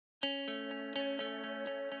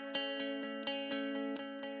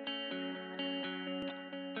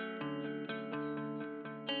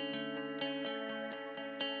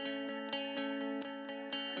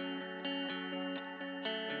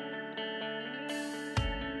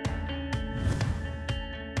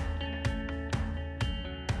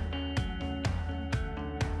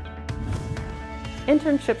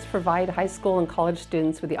Internships provide high school and college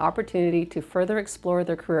students with the opportunity to further explore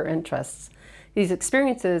their career interests. These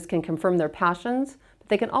experiences can confirm their passions, but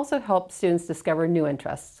they can also help students discover new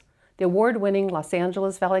interests. The award-winning Los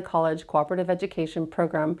Angeles Valley College Cooperative Education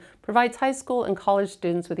Program provides high school and college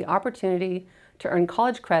students with the opportunity to earn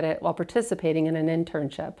college credit while participating in an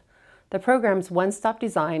internship. The program's one-stop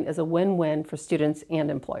design is a win-win for students and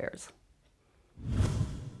employers.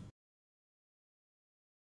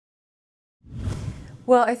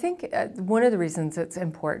 Well, I think one of the reasons it's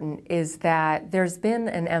important is that there's been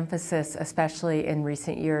an emphasis, especially in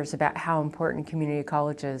recent years, about how important community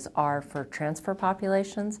colleges are for transfer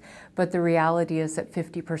populations. But the reality is that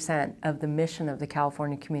 50% of the mission of the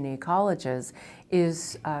California community colleges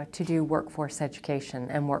is to do workforce education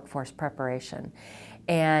and workforce preparation.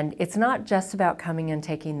 And it's not just about coming and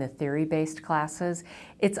taking the theory-based classes.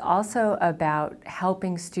 It's also about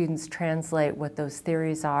helping students translate what those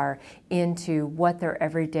theories are into what their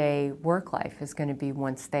everyday work life is going to be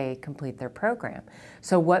once they complete their program.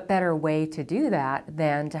 So what better way to do that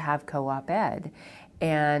than to have co-op ed?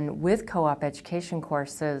 And with co-op education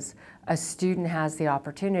courses, a student has the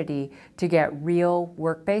opportunity to get real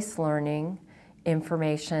work-based learning,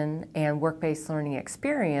 information and work-based learning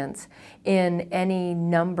experience in any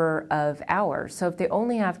number of hours. So if they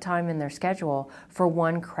only have time in their schedule for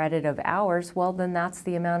 1 credit of hours, well, then that's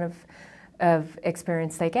the amount of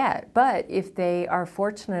experience they get. But if they are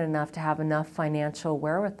fortunate enough to have enough financial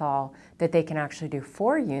wherewithal that they can actually do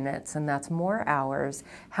 4 units, and that's more hours,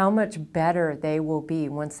 how much better they will be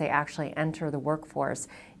once they actually enter the workforce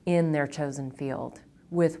in their chosen field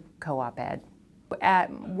with co-op ed.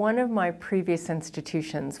 At one of my previous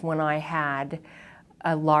institutions, when I had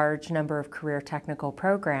a large number of career technical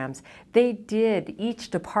programs, each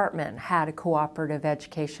department had a cooperative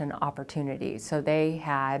education opportunity. So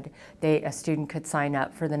a student could sign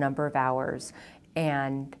up for the number of hours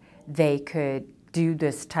and they could do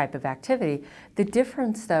this type of activity. The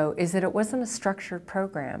difference, though, is that it wasn't a structured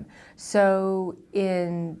program. So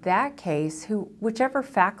in that case, whichever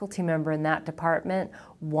faculty member in that department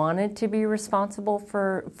wanted to be responsible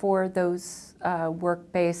for those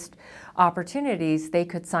work-based opportunities, they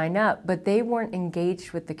could sign up, but they weren't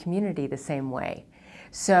engaged with the community the same way.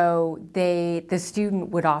 So the student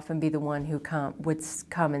would often be the one who would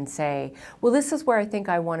come and say, well, this is where I think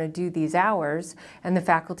I want to do these hours, and the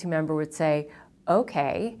faculty member would say,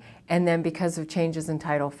 okay, and then because of changes in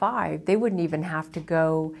Title V, they wouldn't even have to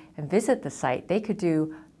go and visit the site. They could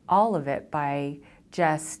do all of it by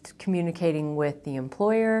just communicating with the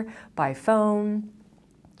employer, by phone,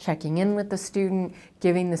 checking in with the student,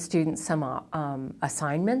 giving the student some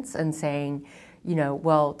assignments and saying, you know,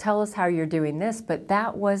 well, tell us how you're doing this, but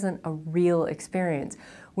that wasn't a real experience.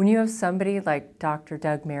 When you have somebody like Dr.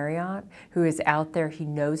 Doug Marriott, who is out there, he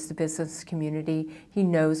knows the business community, he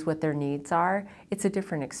knows what their needs are, it's a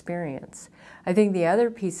different experience. I think the other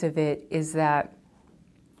piece of it is that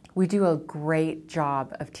we do a great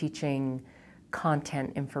job of teaching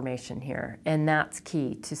content information here, and that's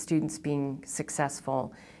key to students being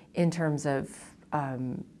successful in terms of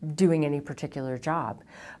doing any particular job.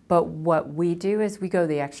 But what we do is we go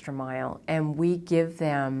the extra mile and we give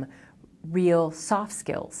them real soft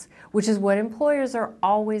skills, which is what employers are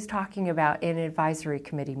always talking about in advisory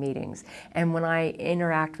committee meetings. And when I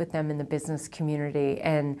interact with them in the business community,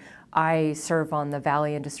 and I serve on the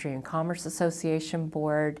Valley Industry and Commerce Association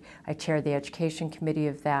board, I chair the education committee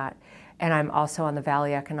of that, and I'm also on the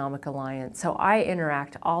Valley Economic Alliance. So I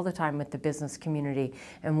interact all the time with the business community.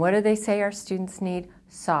 And what do they say our students need?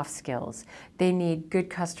 Soft skills. They need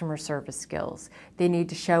good customer service skills. They need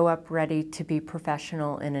to show up ready to be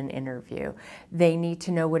professional in an interview. They need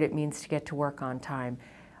to know what it means to get to work on time.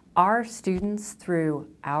 Our students, through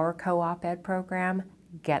our co-op ed program,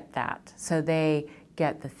 get that. So they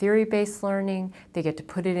get the theory-based learning, they get to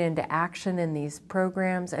put it into action in these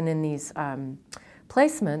programs and in these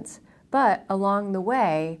placements. But along the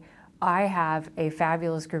way, I have a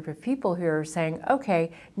fabulous group of people who are saying,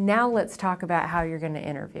 okay, now let's talk about how you're going to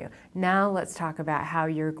interview. Now let's talk about how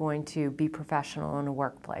you're going to be professional in a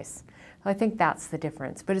workplace. I think that's the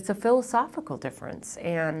difference, but it's a philosophical difference.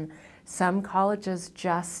 And some colleges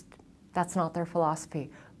that's not their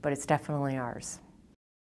philosophy, but it's definitely ours.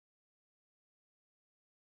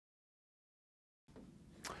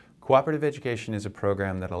 Cooperative education is a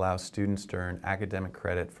program that allows students to earn academic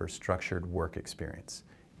credit for structured work experience.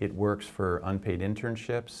 It works for unpaid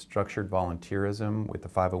internships, structured volunteerism with the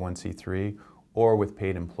 501c3, or with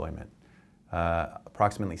paid employment.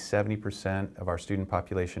 Approximately 70% of our student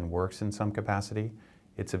population works in some capacity.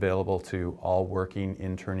 It's available to all working,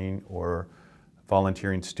 interning, or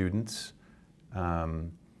volunteering students.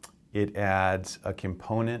 It adds a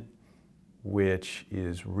component which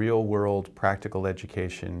is real-world practical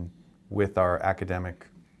education with our academic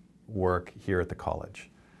work here at the college.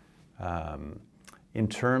 In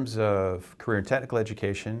terms of career and technical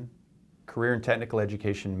education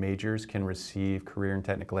majors can receive career and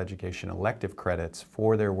technical education elective credits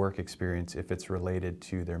for their work experience if it's related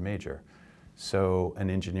to their major. So an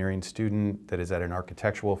engineering student that is at an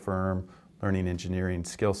architectural firm learning engineering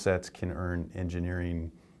skill sets can earn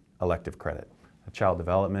engineering elective credit. A child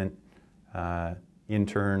development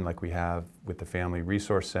intern, like we have with the Family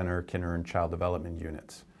Resource Center, can earn child development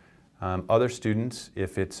units. Other students,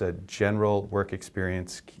 if it's a general work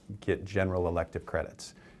experience, get general elective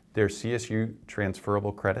credits. They're CSU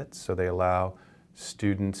transferable credits, so they allow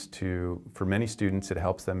students to, for many students, it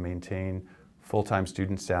helps them maintain full-time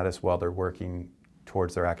student status while they're working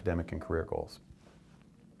towards their academic and career goals.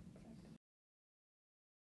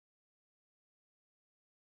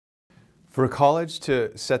 For a college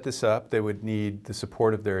to set this up, they would need the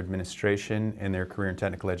support of their administration and their career and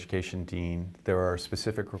technical education dean. There are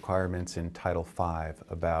specific requirements in Title V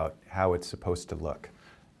about how it's supposed to look.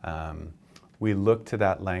 We look to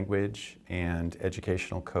that language and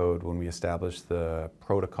educational code when we establish the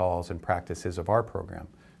protocols and practices of our program.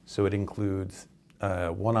 So it includes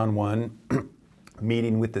one-on-one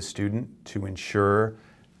meeting with the student to ensure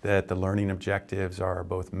that the learning objectives are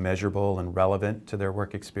both measurable and relevant to their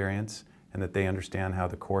work experience, and that they understand how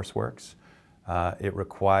the course works. It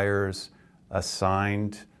requires a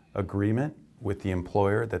signed agreement with the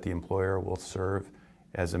employer that the employer will serve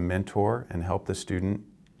as a mentor and help the student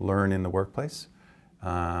learn in the workplace.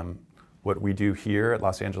 What we do here at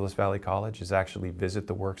Los Angeles Valley College is actually visit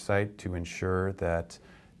the work site to ensure that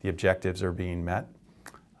the objectives are being met.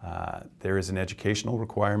 There is an educational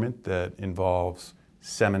requirement that involves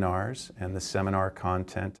seminars and the seminar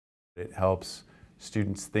content. It helps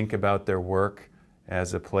students think about their work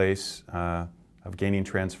as a place of gaining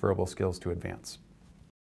transferable skills to advance.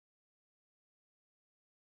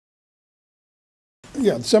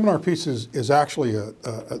 Yeah, the seminar piece is actually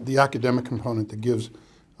the academic component that gives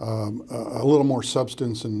a little more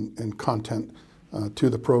substance and content to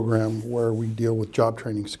the program, where we deal with job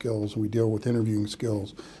training skills, we deal with interviewing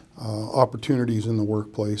skills, opportunities in the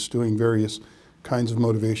workplace, doing various kinds of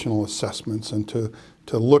motivational assessments, and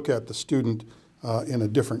to look at the student in a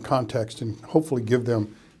different context and hopefully give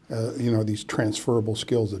them these transferable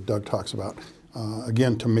skills that Doug talks about,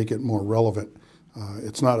 again, to make it more relevant.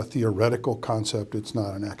 It's not a theoretical concept, it's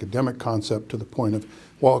not an academic concept to the point of,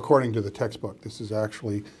 well, according to the textbook. This is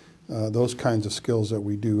actually those kinds of skills that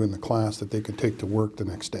we do in the class that they can take to work the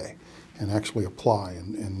next day and actually apply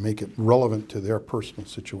and make it relevant to their personal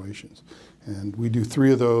situations. And we do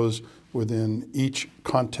 3 of those within each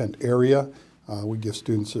content area. We give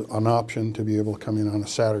students an option to be able to come in on a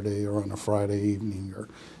Saturday or on a Friday evening or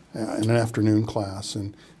in an afternoon class,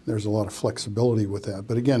 and there's a lot of flexibility with that.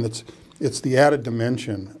 But again, it's the added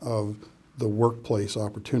dimension of the workplace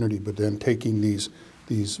opportunity, but then taking these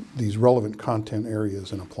relevant content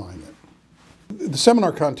areas and applying it. The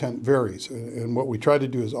seminar content varies, and what we try to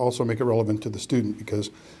do is also make it relevant to the student, because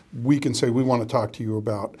we can say we want to talk to you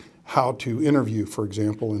about how to interview, for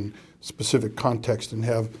example, in specific context, and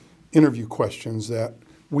have interview questions that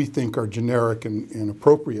we think are generic and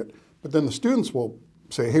appropriate. But then the students will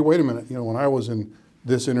say, hey, wait a minute, when I was in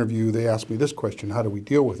this interview, they asked me this question, how do we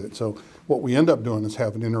deal with it? So what we end up doing is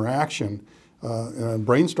have an interaction, a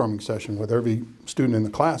brainstorming session with every student in the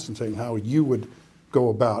class and saying how you would go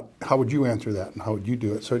about, how would you answer that and how would you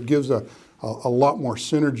do it? So it gives a lot more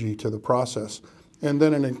synergy to the process. And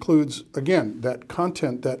then it includes, again, that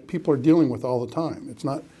content that people are dealing with all the time. It's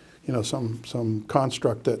not, some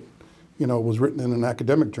construct that, was written in an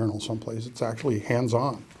academic journal someplace. It's actually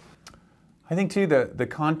hands-on. I think too the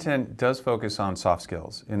content does focus on soft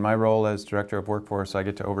skills. In my role as Director of Workforce, I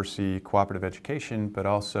get to oversee cooperative education, but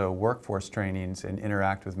also workforce trainings and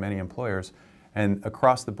interact with many employers. And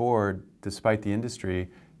across the board, despite the industry,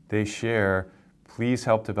 they share, please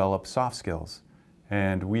help develop soft skills.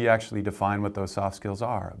 And we actually define what those soft skills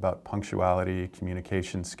are, about punctuality,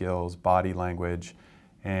 communication skills, body language,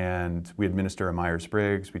 and we administer a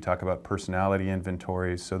Myers-Briggs. We talk about personality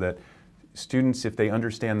inventories so that students, if they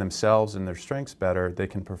understand themselves and their strengths better, they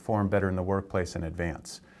can perform better in the workplace and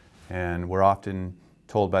advance. And we're often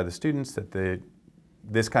told by the students that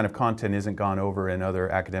this kind of content isn't gone over in other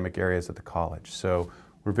academic areas at the college. So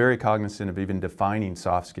we're very cognizant of even defining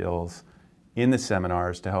soft skills in the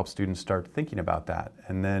seminars to help students start thinking about that.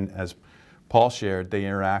 And then, as Paul shared, they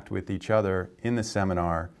interact with each other in the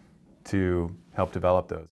seminar to help develop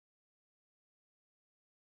those.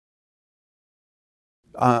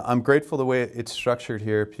 I'm grateful the way it's structured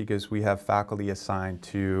here because we have faculty assigned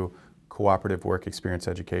to cooperative work experience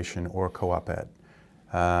education or co-op ed.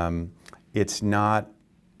 It's not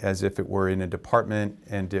as if it were in a department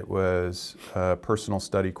and it was a personal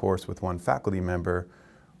study course with one faculty member.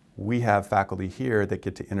 We have faculty here that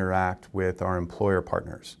get to interact with our employer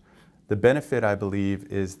partners. The benefit, I believe,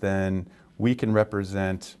 is then we can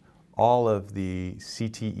represent all of the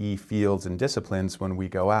CTE fields and disciplines when we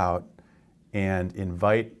go out and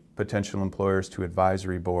invite potential employers to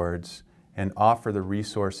advisory boards and offer the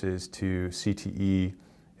resources to CTE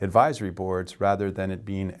advisory boards rather than it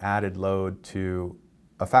being added load to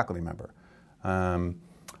a faculty member.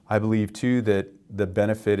 I believe too that the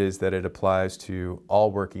benefit is that it applies to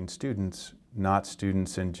all working students, not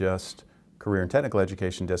students in just career and technical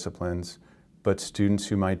education disciplines, but students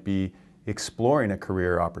who might be exploring a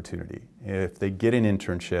career opportunity. If they get an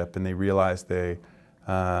internship and they realize they,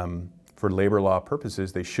 for labor law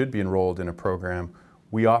purposes, they should be enrolled in a program,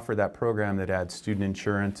 we offer that program that adds student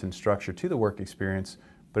insurance and structure to the work experience,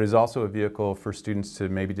 but is also a vehicle for students to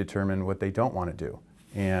maybe determine what they don't want to do.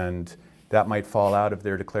 And that might fall out of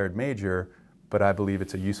their declared major, but I believe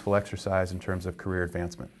it's a useful exercise in terms of career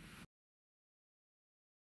advancement.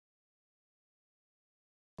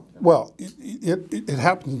 Well, it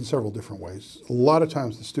happens in several different ways. A lot of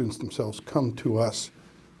times the students themselves come to us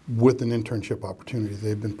with an internship opportunity.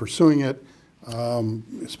 They've been pursuing it,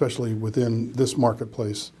 especially within this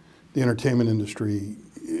marketplace. The entertainment industry,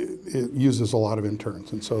 it uses a lot of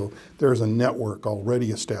interns, and so there's a network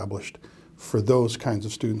already established for those kinds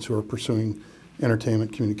of students who are pursuing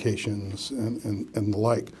entertainment, communications, and the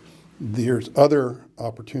like. There's other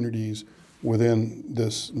opportunities within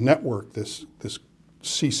this network, this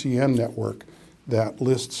CCN network that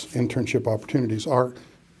lists internship opportunities. Our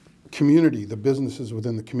community, the businesses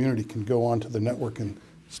within the community, can go onto the network and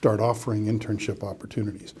start offering internship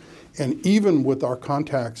opportunities. And even with our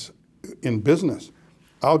contacts in business,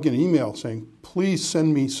 I'll get an email saying, please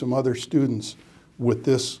send me some other students with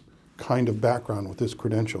this kind of background, with this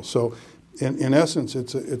credential. So in essence,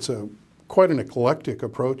 it's quite an eclectic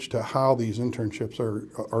approach to how these internships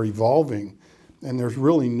are evolving. And there's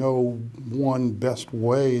really no one best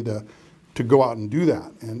way to go out and do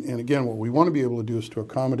that. And again, what we want to be able to do is to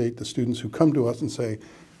accommodate the students who come to us and say,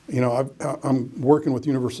 you know, I'm working with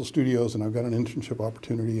Universal Studios and I've got an internship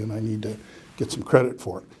opportunity and I need to get some credit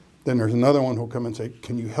for it. Then there's another one who'll come and say,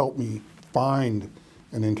 can you help me find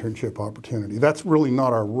an internship opportunity? That's really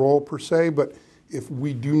not our role per se, but if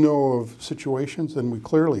we do know of situations, then we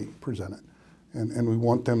clearly present it. And we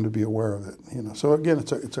want them to be aware of it. You know, so again,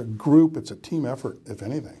 it's a group, it's a team effort, if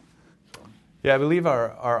anything. Yeah, I believe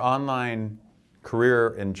our online career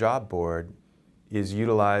and job board is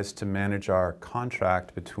utilized to manage our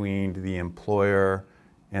contract between the employer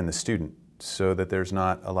and the student, so that there's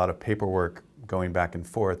not a lot of paperwork going back and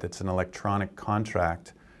forth. It's an electronic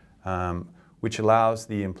contract, which allows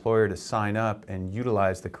the employer to sign up and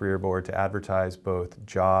utilize the career board to advertise both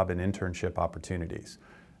job and internship opportunities.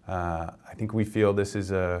 I think we feel this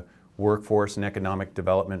is a workforce and economic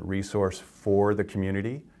development resource for the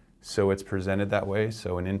community, so it's presented that way.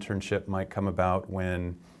 So an internship might come about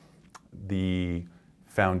when the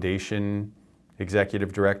foundation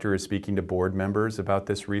executive director is speaking to board members about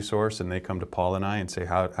this resource, and they come to Paul and I and say,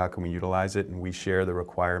 how can we utilize it? And we share the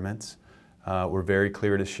requirements. We're very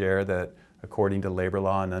clear to share that according to labor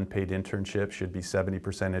law, an unpaid internship should be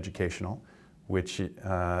 70% educational, which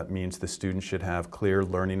means the student should have clear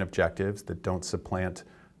learning objectives that don't supplant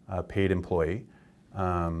a paid employee,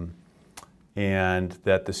 and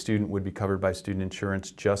that the student would be covered by student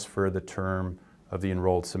insurance just for the term of the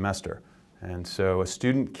enrolled semester. And so a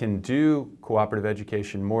student can do cooperative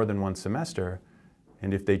education more than one semester,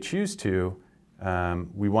 and if they choose to,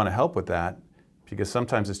 we want to help with that, because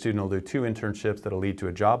sometimes a student will do 2 internships that'll lead to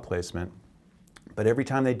a job placement, but every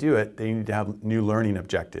time they do it, they need to have new learning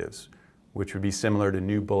objectives, which would be similar to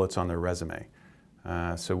new bullets on their resume.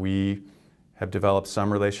 So we have developed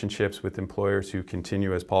some relationships with employers who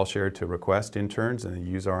continue, as Paul shared, to request interns and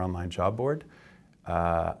use our online job board.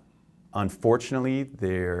 Unfortunately,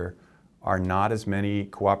 there are not as many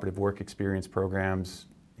cooperative work experience programs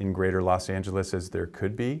in greater Los Angeles as there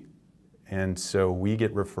could be. And so we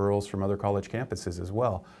get referrals from other college campuses as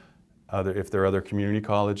well. If there are other community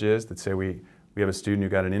colleges that say we have a student who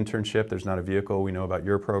got an internship, there's not a vehicle, we know about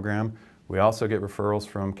your program. We also get referrals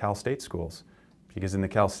from Cal State schools, because in the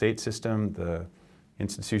Cal State system, the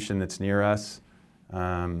institution that's near us,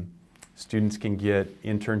 students can get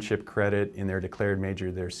internship credit in their declared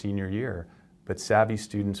major their senior year. But savvy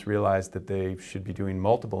students realize that they should be doing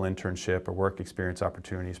multiple internship or work experience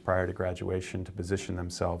opportunities prior to graduation to position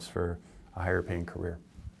themselves for a higher paying career.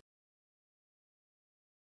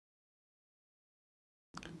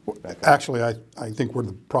 Actually, I think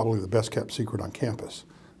we're probably the best kept secret on campus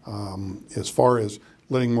as far as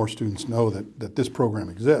letting more students know that this program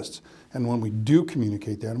exists. And when we do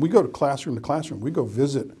communicate that, and we go to classroom, we go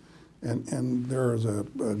visit, and there is a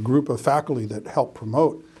group of faculty that help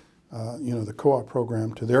promote the co-op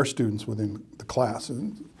program to their students within the class.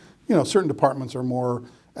 And certain departments are more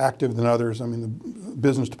active than others. I mean, the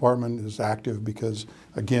business department is active because,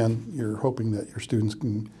 again, you're hoping that your students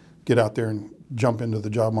can get out there and jump into the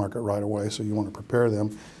job market right away, so you want to prepare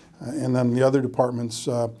them. And then the other departments,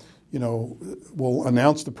 will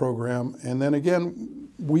announce the program, and then again,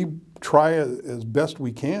 we try as best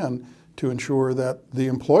we can to ensure that the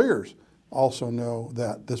employers also know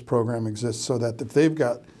that this program exists, so that if they've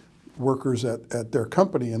got workers at their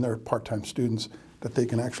company and they're part-time students, that they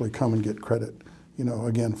can actually come and get credit,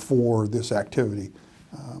 again, for this activity.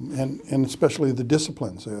 And especially the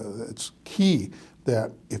disciplines. It's key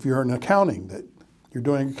that if you're in accounting, that you're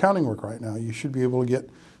doing accounting work right now, you should be able to get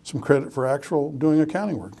some credit for actual doing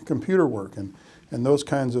accounting work, computer work, and those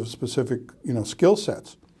kinds of specific, skill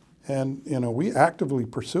sets. And, we actively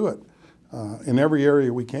pursue it in every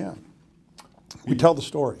area we can. We tell the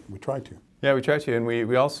story. We try to. Yeah, we try to. And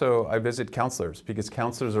we also, I visit counselors, because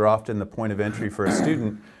counselors are often the point of entry for a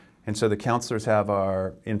student. And so the counselors have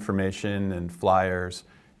our information and flyers.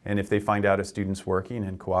 And if they find out a student's working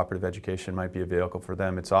and cooperative education might be a vehicle for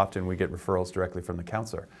them, it's often we get referrals directly from the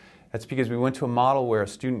counselor. That's because we went to a model where a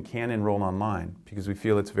student can enroll online, because we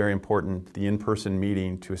feel it's very important, the in-person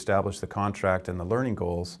meeting, to establish the contract and the learning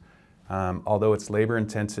goals. Although it's labor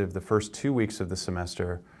intensive the first 2 weeks of the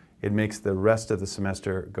semester, it makes the rest of the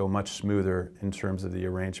semester go much smoother in terms of the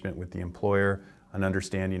arrangement with the employer, an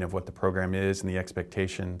understanding of what the program is and the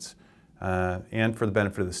expectations, and for the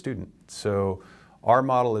benefit of the student. So our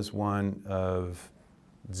model is one of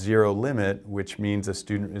zero limit, which means a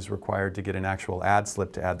student is required to get an actual ad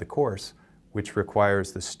slip to add the course, which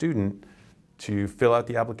requires the student to fill out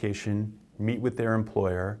the application, meet with their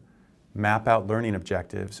employer, map out learning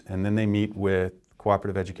objectives, and then they meet with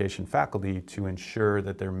cooperative education faculty to ensure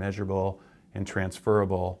that they're measurable and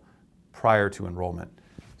transferable prior to enrollment.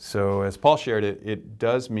 So as Paul shared, it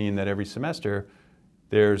does mean that every semester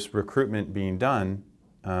there's recruitment being done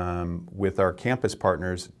with our campus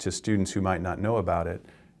partners to students who might not know about it.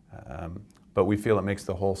 But we feel it makes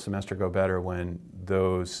the whole semester go better when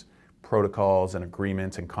those protocols and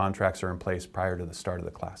agreements and contracts are in place prior to the start of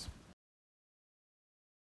the class.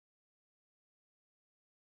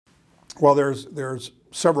 Well, there's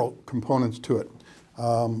several components to it.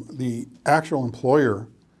 The actual employer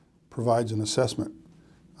provides an assessment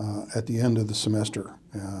at the end of the semester.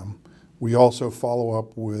 We also follow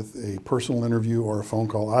up with a personal interview or a phone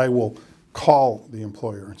call. I will call the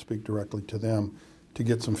employer and speak directly to them to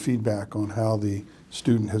get some feedback on how the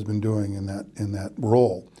student has been doing in that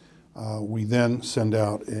role. We then send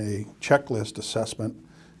out a checklist assessment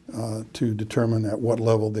to determine at what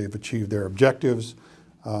level they've achieved their objectives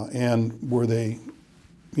and were they,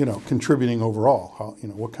 contributing overall. How,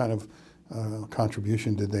 what kind of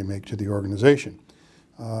contribution did they make to the organization?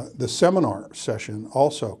 The seminar session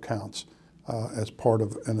also counts as part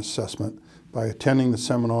of an assessment. By attending the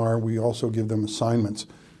seminar, we also give them assignments.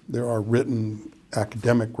 There are written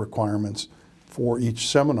academic requirements for each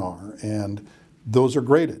seminar, and those are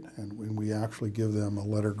graded, and we actually give them a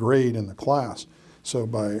letter grade in the class. So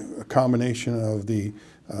by a combination of the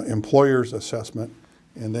employer's assessment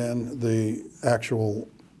and then the actual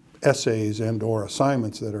essays and or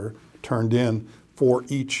assignments that are turned in for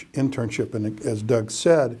each internship, and as Doug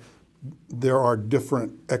said, there are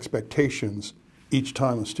different expectations each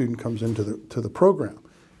time a student comes into the program,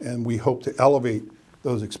 and we hope to elevate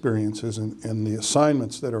those experiences, and the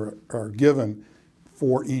assignments that are given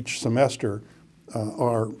for each semester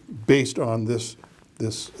are based on this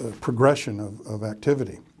progression of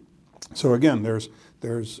activity. So again, there's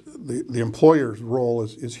the employer's role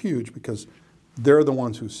is huge, because they're the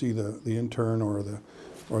ones who see the intern or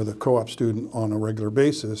the co-op student on a regular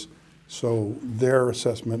basis, so their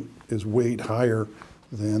assessment is weighed higher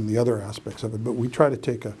than the other aspects of it. But we try to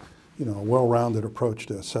take a well-rounded approach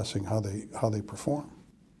to assessing how they perform.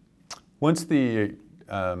 Once the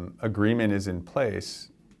agreement is in place,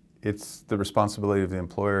 it's the responsibility of the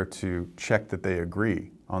employer to check that they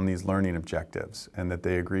agree on these learning objectives and that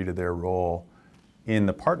they agree to their role in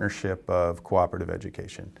the partnership of cooperative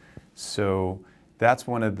education. So that's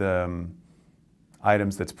one of the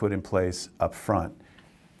items that's put in place up front.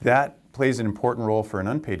 That plays an important role for an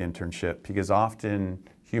unpaid internship, because often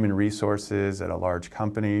human resources at a large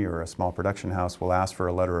company or a small production house will ask for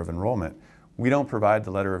a letter of enrollment. We don't provide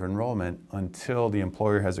the letter of enrollment until the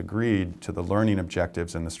employer has agreed to the learning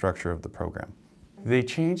objectives and the structure of the program. They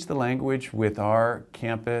changed the language with our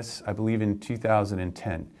campus, I believe in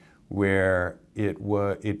 2010, where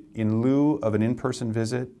in lieu of an in-person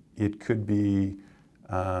visit, it could be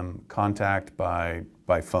contact by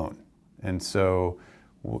phone. And so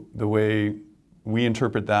the way we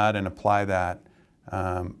interpret that and apply that,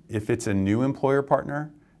 if it's a new employer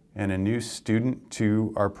partner and a new student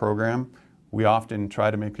to our program, we often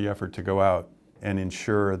try to make the effort to go out and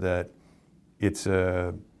ensure that it's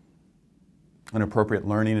an appropriate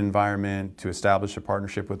learning environment to establish a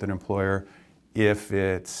partnership with an employer. If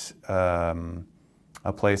it's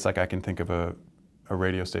a place like I can think of a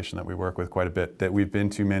radio station that we work with quite a bit that we've been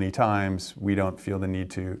to many times, we don't feel the need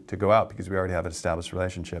to go out because we already have an established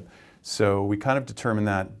relationship. So we kind of determine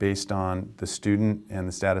that based on the student and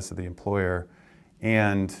the status of the employer.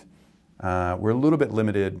 And we're a little bit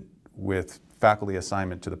limited with faculty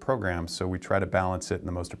assignment to the program, so we try to balance it in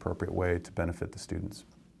the most appropriate way to benefit the students.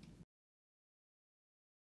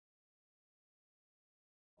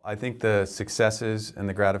 I think the successes and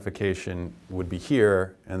the gratification would be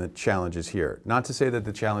here and the challenges here. Not to say that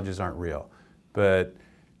the challenges aren't real, but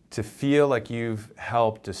to feel like you've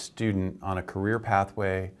helped a student on a career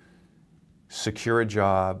pathway secure a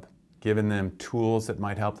job, given them tools that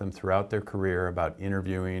might help them throughout their career about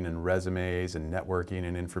interviewing and resumes and networking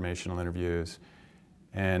and informational interviews.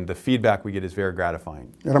 And the feedback we get is very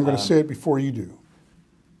gratifying. And I'm going to say it before you do.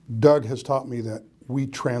 Doug has taught me that we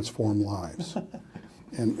transform lives.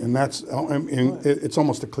 And that's, it's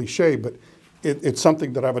almost a cliche, but it's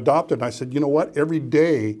something that I've adopted. And I said, you know what, every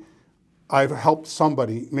day I've helped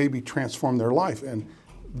somebody maybe transform their life. And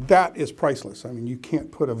that is priceless. I mean, you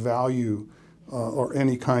can't put a value or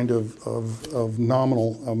any kind of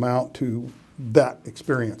nominal amount to that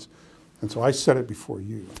experience. And so I said it before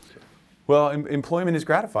you. Well, employment is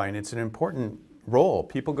gratifying. It's an important role.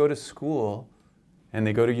 People go to school and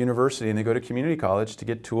they go to university and they go to community college to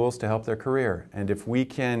get tools to help their career. And if we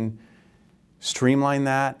can streamline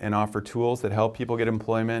that and offer tools that help people get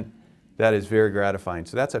employment, that is very gratifying.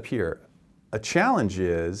 So that's up here. A challenge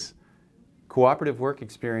is cooperative work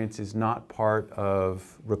experience is not part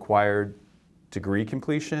of required degree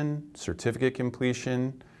completion, certificate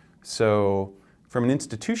completion. So from an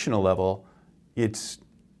institutional level, it's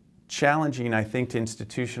challenging, I think, to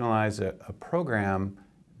institutionalize a program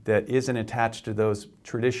that isn't attached to those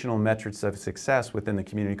traditional metrics of success within the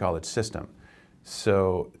community college system.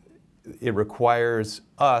 So it requires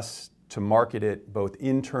us to market it both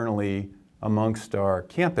internally amongst our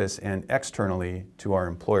campus and externally to our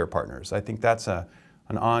employer partners. I think that's an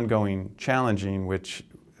ongoing challenge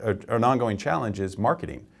is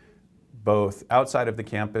marketing, both outside of the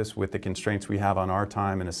campus with the constraints we have on our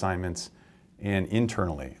time and assignments, and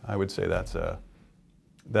internally. I would say that's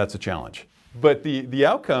a challenge. But the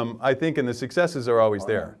outcome, I think, and the successes are always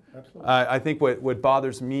there. Absolutely. I think what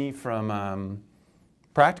bothers me from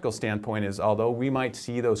practical standpoint is, although we might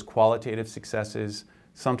see those qualitative successes,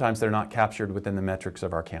 sometimes they're not captured within the metrics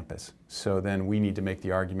of our campus. So then we need to make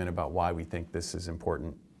the argument about why we think this is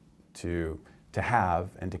important to have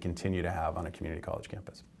and to continue to have on a community college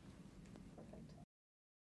campus.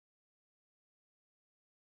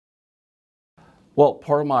 Well,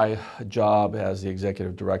 part of my job as the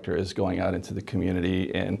executive director is going out into the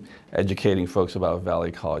community and educating folks about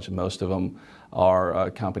Valley College. Most of them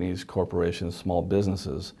are companies, corporations, small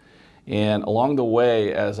businesses. And along the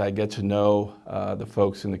way, as I get to know the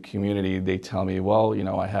folks in the community, they tell me, well, you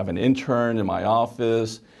know, I have an intern in my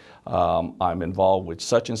office, I'm involved with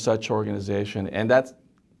such and such organization, and that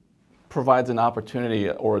provides an opportunity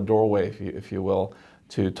or a doorway, if you will,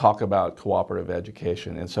 to talk about cooperative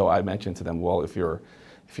education. And so I mentioned to them, well, if your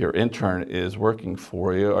intern is working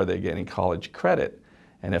for you, are they getting college credit?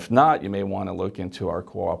 And if not, you may want to look into our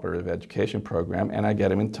cooperative education program. And I get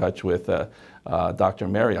them in touch with Dr.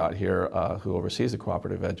 Marriott here, who oversees the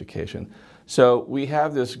cooperative education. So we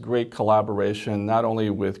have this great collaboration, not only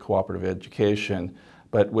with cooperative education,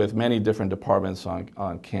 but with many different departments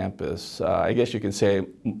on campus. I guess you can say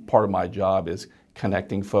part of my job is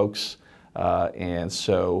connecting folks. And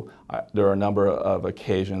so there are a number of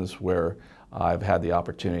occasions where I've had the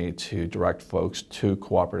opportunity to direct folks to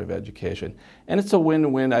cooperative education. And it's a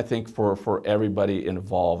win-win, I think, for everybody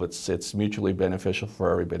involved. It's mutually beneficial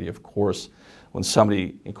for everybody. Of course, when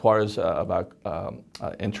somebody inquires about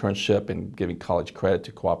internship and giving college credit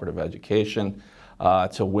to cooperative education,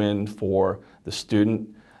 it's a win for the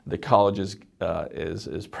student. The college is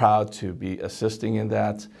proud to be assisting in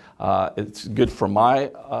that. It's good for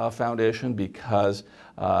my foundation because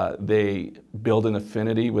they build an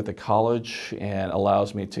affinity with the college and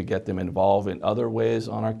allows me to get them involved in other ways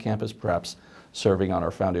on our campus, perhaps serving on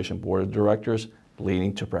our foundation board of directors,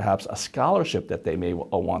 leading to perhaps a scholarship that they may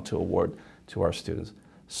want to award to our students.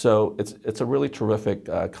 So it's a really terrific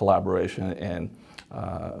collaboration and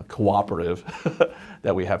cooperative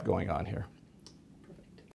that we have going on here.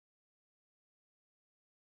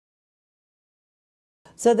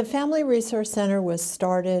 So the Family Resource Center was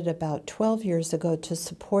started about 12 years ago to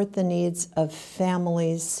support the needs of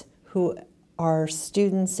families who are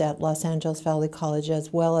students at Los Angeles Valley College,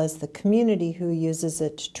 as well as the community who uses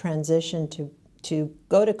it to transition to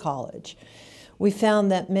go to college. We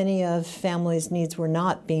found that many of families' needs were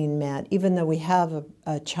not being met, even though we have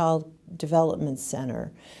a child development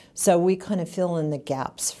center. So we kind of fill in the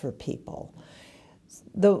gaps for people.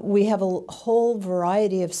 We have a whole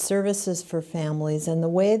variety of services for families, and the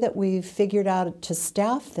way that we've figured out to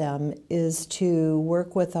staff them is to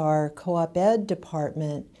work with our co-op ed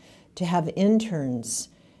department to have interns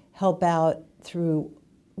help out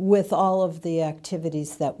with all of the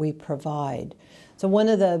activities that we provide. So one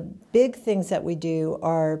of the big things that we do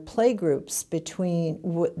are play groups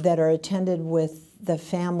that are attended with the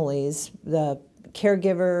families, the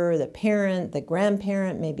caregiver, the parent, the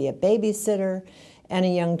grandparent, maybe a babysitter, and a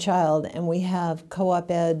young child, and we have co-op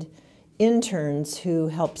ed interns who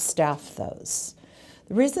help staff those.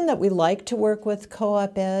 The reason that we like to work with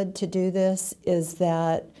co-op ed to do this is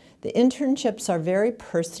that the internships are very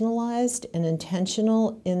personalized and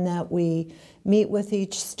intentional in that we meet with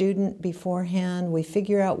each student beforehand, we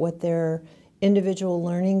figure out what their individual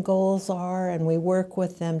learning goals are, and we work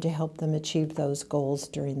with them to help them achieve those goals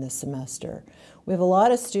during the semester. We have a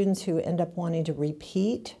lot of students who end up wanting to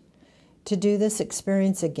repeat to do this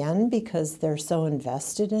experience again because they're so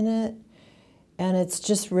invested in it, and it's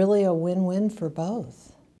just really a win-win for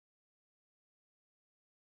both.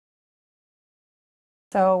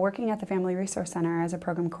 So working at the Family Resource Center as a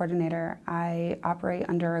program coordinator, I operate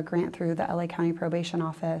under a grant through the LA County Probation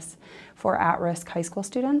Office for at-risk high school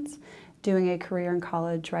students, doing a career and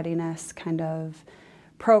college readiness kind of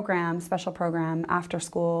program, special program, after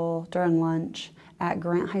school, during lunch, at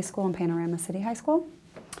Grant High School and Panorama City High School.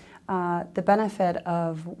 The benefit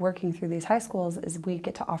of working through these high schools is we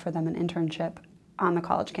get to offer them an internship on the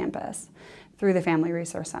college campus through the Family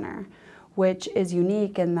Resource Center, which is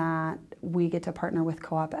unique in that we get to partner with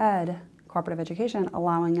co-op ed, cooperative education,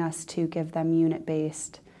 allowing us to give them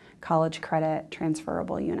unit-based college credit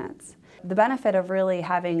transferable units. The benefit of really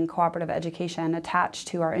having cooperative education attached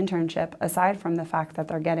to our internship, aside from the fact that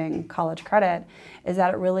they're getting college credit, is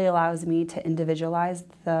that it really allows me to individualize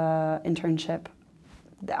the internship,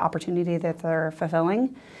 the opportunity that they're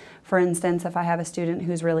fulfilling. For instance, if I have a student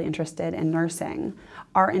who's really interested in nursing,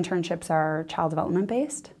 our internships are child development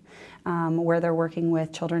based, where they're working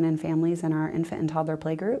with children and families in our infant and toddler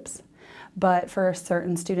playgroups. But for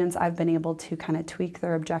certain students, I've been able to kind of tweak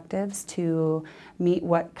their objectives to meet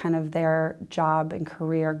what kind of their job and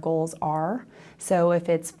career goals are. So if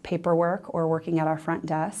it's paperwork or working at our front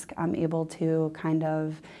desk, I'm able to kind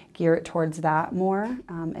of gear it towards that more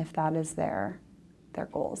if that is their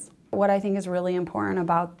goals. What I think is really important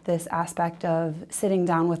about this aspect of sitting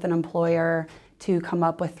down with an employer to come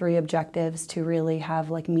up with 3 objectives to really have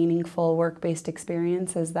like meaningful work-based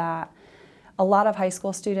experience is that a lot of high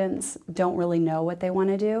school students don't really know what they want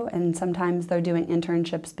to do, and sometimes they're doing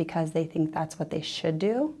internships because they think that's what they should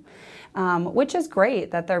do, which is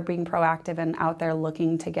great that they're being proactive and out there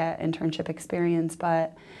looking to get internship experience,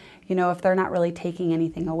 but you know, if they're not really taking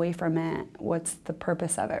anything away from it, what's the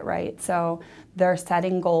purpose of it, right? So they're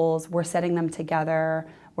setting goals, we're setting them together,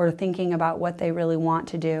 we're thinking about what they really want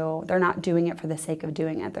to do. They're not doing it for the sake of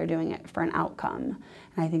doing it, they're doing it for an outcome.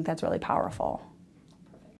 And I think that's really powerful.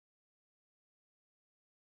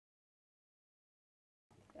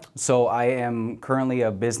 So I am currently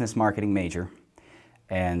a business marketing major,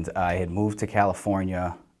 and I had moved to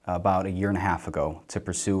California about 1.5 years ago to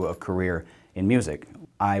pursue a career in music.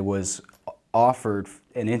 I was offered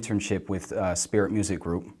an internship with Spirit Music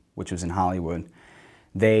Group, which was in Hollywood.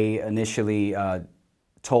 They initially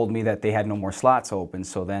told me that they had no more slots open,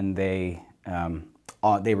 so then they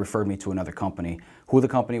referred me to another company. Who the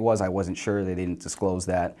company was, I wasn't sure. They didn't disclose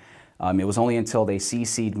that. It was only until they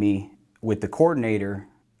CC'd me with the coordinator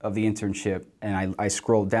of the internship, and I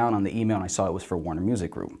scrolled down on the email and I saw it was for Warner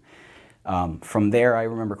Music Group. From there, I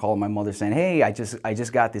remember calling my mother saying, "Hey, I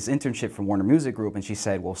just got this internship from Warner Music Group," and she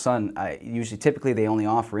said, "Well, son, typically they only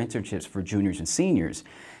offer internships for juniors and seniors."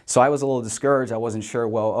 So I was a little discouraged. I wasn't sure.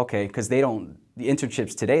 Well, okay, because the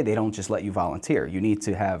internships today, they don't just let you volunteer. You need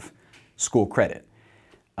to have school credit.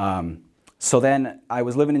 So then I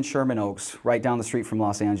was living in Sherman Oaks, right down the street from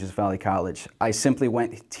Los Angeles Valley College. I simply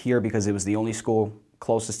went here because it was the only school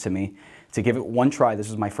closest to me to give it one try. This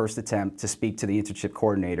was my first attempt to speak to the internship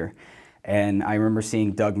coordinator. And I remember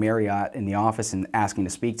seeing Doug Marriott in the office and asking to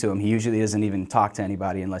speak to him. He usually doesn't even talk to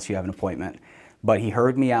anybody unless you have an appointment. But he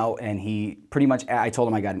heard me out, and he pretty much, I told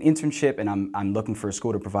him I got an internship and I'm looking for a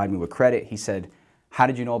school to provide me with credit. He said, "How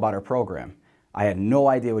did you know about our program?" I had no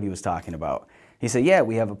idea what he was talking about. He said, "Yeah,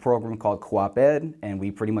 we have a program called Coop Ed, and we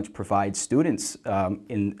pretty much provide students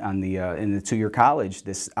in the two-year college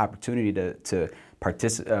this opportunity to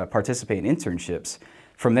participate in internships."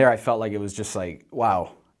 From there, I felt like it was just like,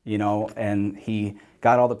 wow, you know, and he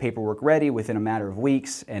got all the paperwork ready within a matter of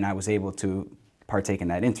weeks, and I was able to partake in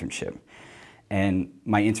that internship. And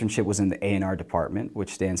my internship was in the A&R department,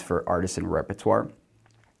 which stands for Artists and Repertoire.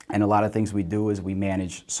 And a lot of things we do is we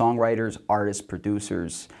manage songwriters, artists,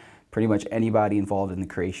 producers, pretty much anybody involved in the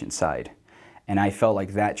creation side. And I felt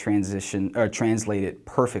like that translated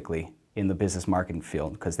perfectly in the business marketing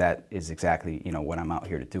field, because that is exactly, you know, what I'm out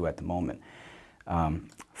here to do at the moment.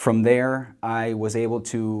 From there, I was able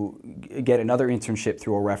to get another internship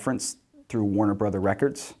through a reference through Warner Brother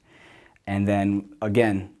Records. And then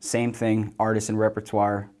again, same thing, artists and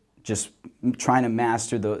repertoire, just trying to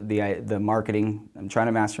master the marketing. I'm trying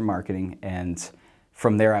to master marketing, and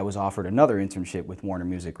from there I was offered another internship with Warner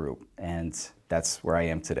Music Group, and that's where I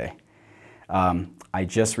am today. I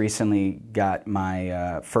just recently got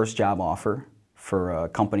my first job offer for a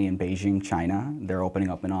company in Beijing, China. They're opening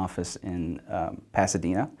up an office in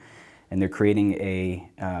Pasadena, and they're creating a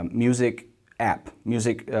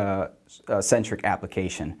music-centric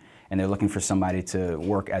application. And they're looking for somebody to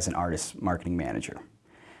work as an artist marketing manager.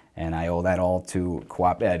 And I owe that all to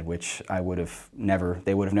Coop Ed, which they would have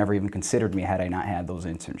never even considered me had I not had those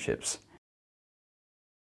internships.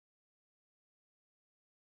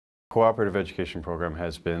 Cooperative education program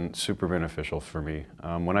has been super beneficial for me.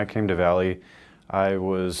 When I came to Valley, I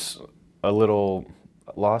was a little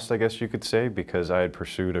lost, I guess you could say, because I had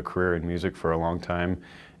pursued a career in music for a long time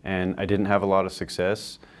and I didn't have a lot of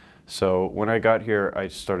success. So when I got here, I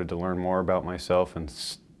started to learn more about myself and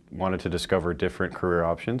wanted to discover different career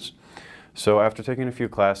options. So after taking a few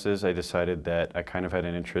classes, I decided that I kind of had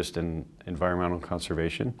an interest in environmental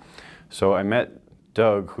conservation. So I met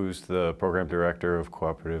Doug, who's the program director of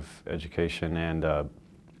cooperative education, and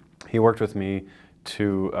he worked with me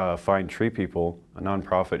to find Tree People, a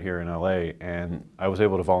nonprofit here in LA, and I was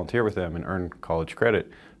able to volunteer with them and earn college credit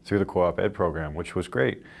through the Coop Ed program, which was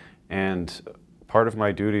great. And part of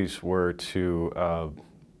my duties were to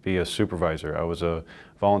be a supervisor. I was a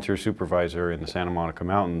volunteer supervisor in the Santa Monica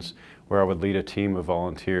Mountains, where I would lead a team of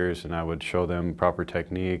volunteers and I would show them proper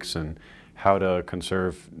techniques and how to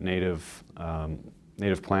conserve native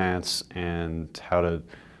plants and how to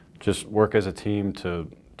just work as a team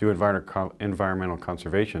to do environmental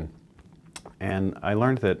conservation. And I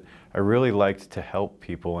learned that I really liked to help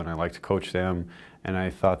people and I liked to coach them, and I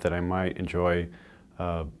thought that I might enjoy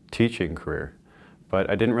a teaching career. But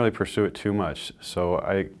I didn't really pursue it too much. So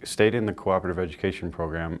I stayed in the cooperative education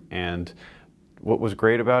program, and what was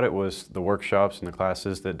great about it was the workshops and the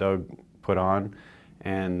classes that Doug put on,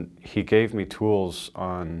 and he gave me tools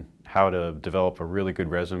on how to develop a really good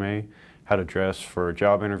resume, how to dress for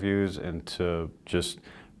job interviews, and to just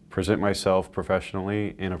present myself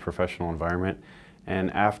professionally in a professional environment. And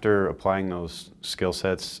after applying those skill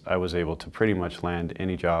sets, I was able to pretty much land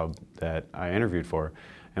any job that I interviewed for.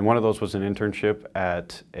 And one of those was an internship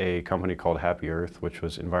at a company called Happy Earth, which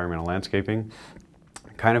was environmental landscaping.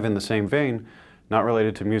 Kind of in the same vein, not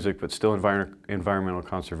related to music, but still environmental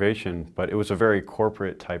conservation, but it was a very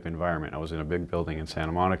corporate type environment. I was in a big building in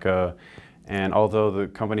Santa Monica, and although the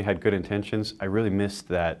company had good intentions, I really missed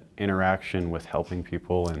that interaction with helping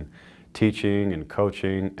people and teaching and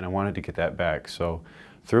coaching, and I wanted to get that back. So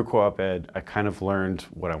through Coop Ed, I kind of learned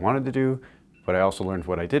what I wanted to do, but I also learned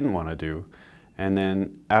what I didn't want to do. And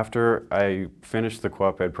then after I finished the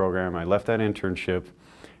Coop Ed program, I left that internship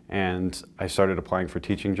and I started applying for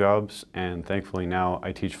teaching jobs, and thankfully now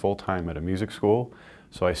I teach full-time at a music school.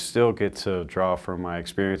 So I still get to draw from my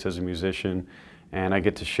experience as a musician, and I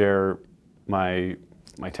get to share my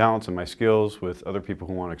talents and my skills with other people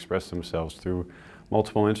who want to express themselves through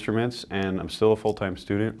multiple instruments, and I'm still a full-time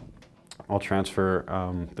student. I'll transfer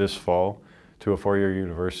this fall to a four-year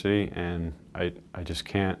university, and I just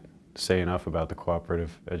can't say enough about the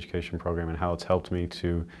cooperative education program and how it's helped me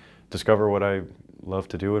to discover what I love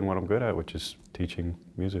to do and what I'm good at, which is teaching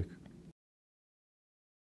music.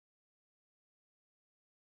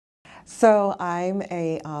 So I'm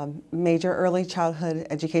a major early childhood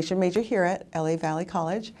education major here at LA Valley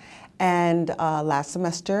College, and last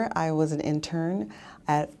semester I was an intern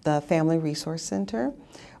at the Family Resource Center,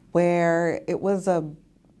 where it was a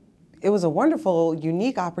wonderful,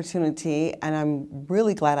 unique opportunity, and I'm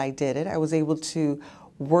really glad I did it. I was able to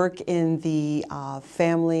work in the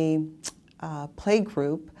family play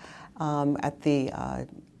group at the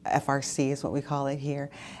FRC is what we call it here.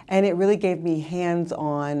 And it really gave me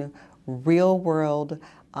hands-on, real-world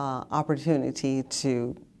opportunity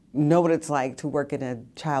to know what it's like to work in a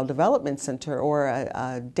child development center or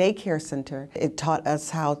a daycare center. It taught us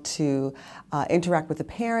how to interact with the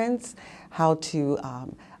parents, how to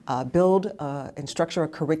build and structure a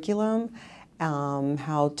curriculum,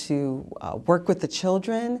 how to work with the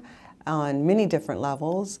children on many different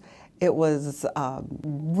levels. It was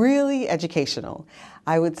really educational.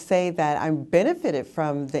 I would say that I benefited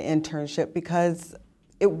from the internship because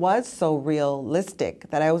it was so realistic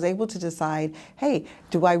that I was able to decide, hey,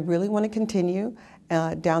 do I really want to continue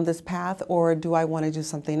down this path, or do I want to do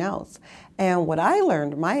something else? And what I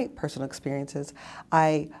learned, my personal experiences,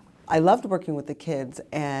 I loved working with the kids,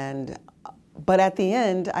 but at the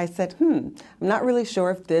end I said, I'm not really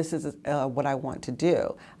sure if this is what I want to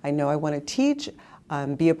do. I know I want to teach,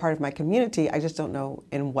 be a part of my community, I just don't know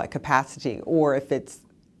in what capacity, or if it's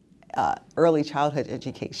early childhood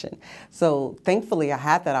education. So thankfully I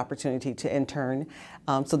had that opportunity to intern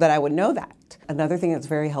so that I would know that. Another thing that's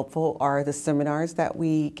very helpful are the seminars that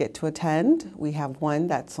we get to attend. We have one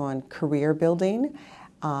that's on career building.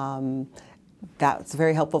 That's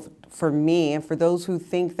very helpful for me, and for those who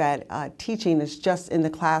think that teaching is just in the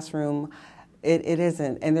classroom, it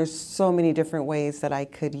isn't. And there's so many different ways that I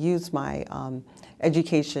could use my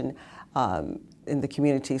education in the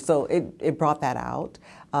community. So it brought that out.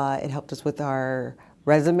 It helped us with our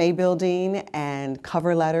resume building and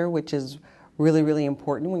cover letter, which is really, really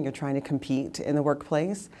important when you're trying to compete in the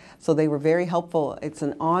workplace. So they were very helpful. It's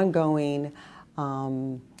an ongoing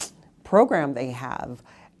program they have.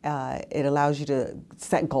 It allows you to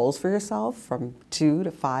set goals for yourself from 2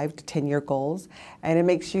 to 5 to 10-year goals, and it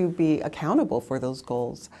makes you be accountable for those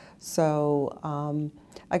goals. So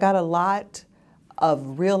I got a lot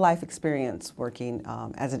of real life experience working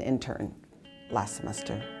as an intern last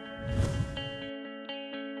semester.